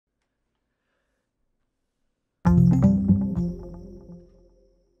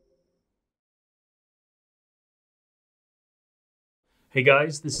Hey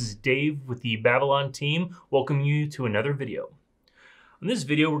guys, this is Dave with the Babylon team. Welcome you to another video. In this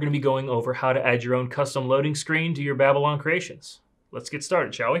video, we're going to be going over how to add your own custom loading screen to your Babylon creations. Let's get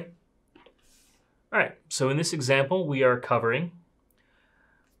started, shall we? All right, so in this example, we are covering,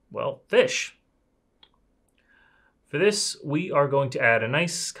 well, fish. For this, we are going to add a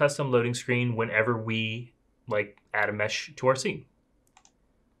nice custom loading screen whenever we add a mesh to our scene.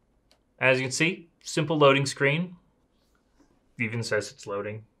 As you can see, simple loading screen. Even says it's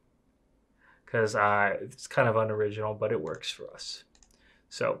loading because it's kind of unoriginal, but it works for us.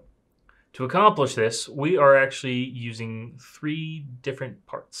 So to accomplish this, we are actually using three different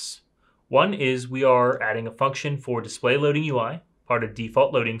parts. One is we are adding a function for display loading UI, part of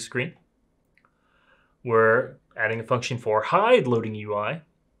default loading screen. We're adding a function for hide loading UI,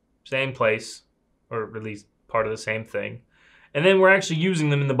 same place, or at least part of the same thing. And then we're actually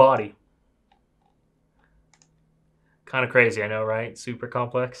using them in the body. Kind of crazy, I know, right? Super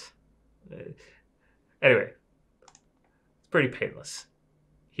complex. Anyway, it's pretty painless.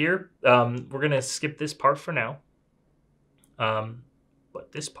 Here, we're going to skip this part for now.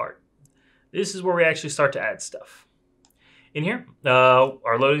 But this part, this is where we actually start to add stuff. In here,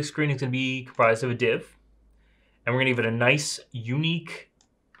 our loading screen is going to be comprised of a div. And we're going to give it a nice, unique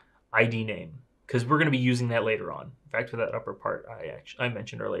ID name, because we're going to be using that later on. Back to that upper part I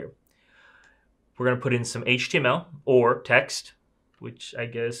mentioned earlier. We're going to put in some HTML or text, which I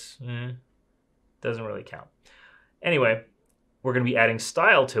guess doesn't really count. Anyway, we're going to be adding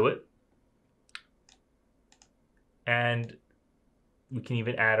style to it. And we can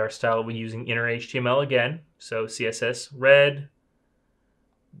even add our style using inner HTML again. So CSS, red,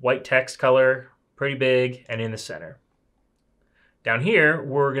 white text color, pretty big, and in the center. Down here,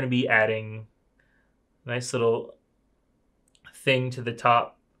 we're going to be adding a nice little thing to the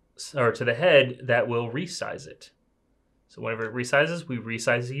top, or to the head, that will resize it. So whenever it resizes, we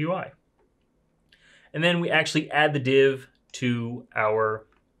resize the UI. And then we actually add the div to our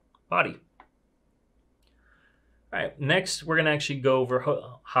body. All right, next we're gonna actually go over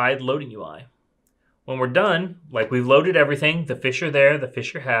hide loading UI. When we're done, like we've loaded everything, the fish are there, the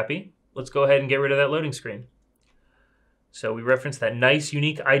fish are happy, let's go ahead and get rid of that loading screen. So we reference that nice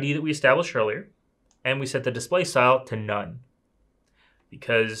unique ID that we established earlier, and we set the display style to none.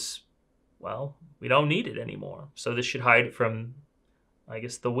 Because, well, we don't need it anymore. So this should hide it from, I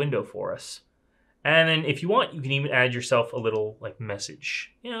guess, the window for us. And then if you want, you can even add yourself a little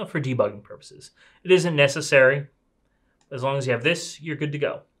message, for debugging purposes. It isn't necessary. As long as you have this, you're good to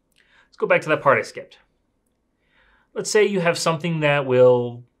go. Let's go back to that part I skipped. Let's say you have something that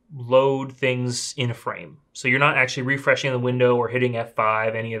will load things in a frame. So you're not actually refreshing the window or hitting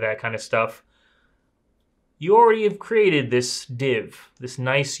F5, any of that kind of stuff. You already have created this div, this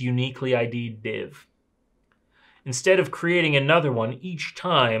nice uniquely ID'd div. Instead of creating another one each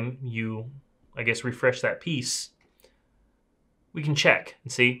time you, I guess, refresh that piece, we can check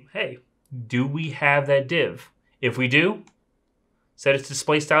and see, hey, do we have that div? If we do, set its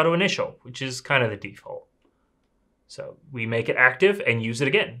display style to initial, which is kind of the default. So we make it active and use it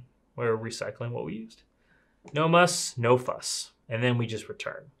again. We're recycling what we used. No muss, no fuss. And then we just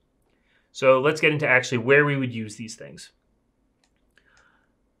return. So let's get into actually where we would use these things.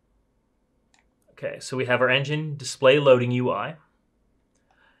 Okay, so we have our engine display loading UI.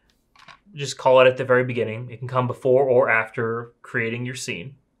 Just call it at the very beginning. It can come before or after creating your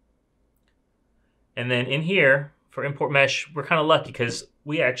scene. And then in here, for import mesh, we're kind of lucky because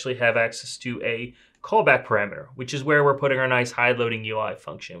we actually have access to a callback parameter, which is where we're putting our nice hide loading UI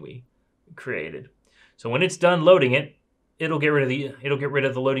function we created. So when it's done loading it, it'll get rid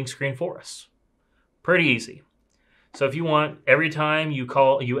of the loading screen for us. Pretty easy. So if you want, every time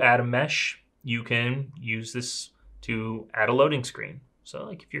you add a mesh, you can use this to add a loading screen. So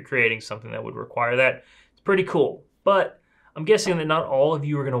if you're creating something that would require that, it's pretty cool. But I'm guessing that not all of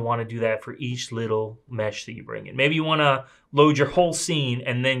you are going to want to do that for each little mesh that you bring in. Maybe you want to load your whole scene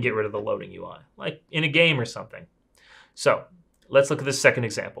and then get rid of the loading UI, like in a game or something. So let's look at this second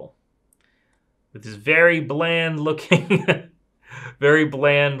example. With this very bland looking, thing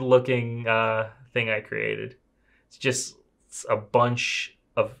I created. It's just a bunch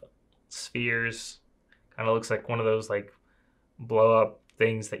of spheres. Kind of looks like one of those blow up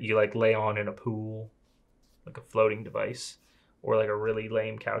things that you lay on in a pool, like a floating device, or like a really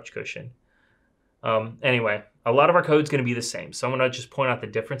lame couch cushion. Anyway, a lot of our code is going to be the same. So I'm going to just point out the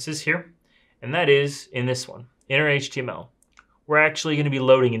differences here. And that is in this one, inner HTML. We're actually going to be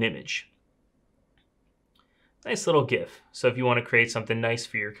loading an image. Nice little GIF. So if you want to create something nice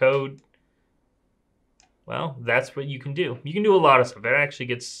for your code, well, that's what you can do. You can do a lot of stuff. It actually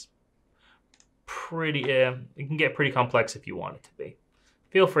gets pretty, it can get pretty complex if you want it to be.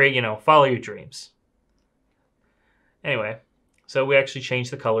 feel free, follow your dreams. Anyway, so we actually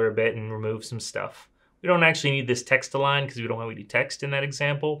changed the color a bit and removed some stuff. We don't actually need this text align because we don't have any text in that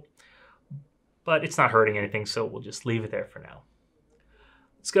example, but it's not hurting anything, so we'll just leave it there for now.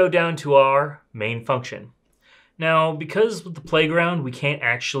 Let's go down to our main function. Now, because with the playground, we can't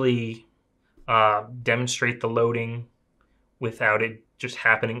actually demonstrate the loading without it just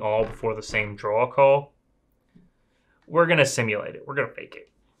happening all before the same draw call, we're going to simulate it. We're going to fake it.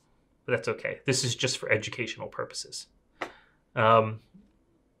 But that's okay. This is just for educational purposes.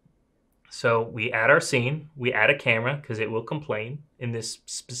 So we add our scene. We add a camera because it will complain in this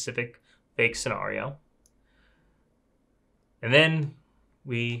specific fake scenario. And then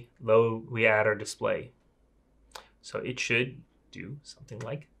we add our display. So it should do something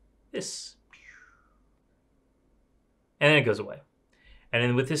like this. And then it goes away. And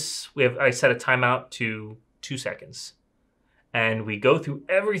then with this, I set a timeout to 2 seconds. And we go through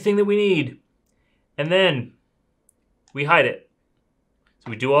everything that we need. And then we hide it. So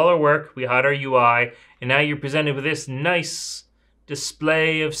we do all our work, we hide our UI, and now you're presented with this nice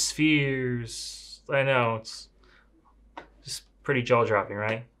display of spheres. I know, it's just pretty jaw-dropping,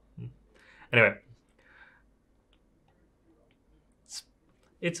 right? Anyway.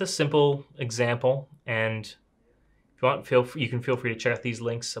 It's a simple example, and if you want, you can feel free to check out these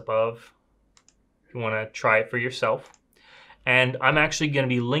links above if you want to try it for yourself. And I'm actually going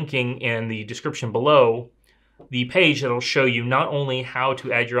to be linking in the description below the page that'll show you not only how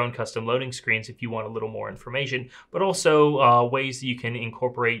to add your own custom loading screens if you want a little more information, but also ways that you can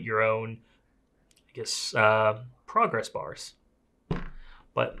incorporate your own, progress bars.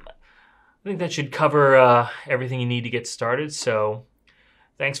 But I think that should cover everything you need to get started. So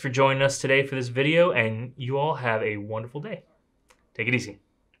thanks for joining us today for this video, and you all have a wonderful day. Take it easy.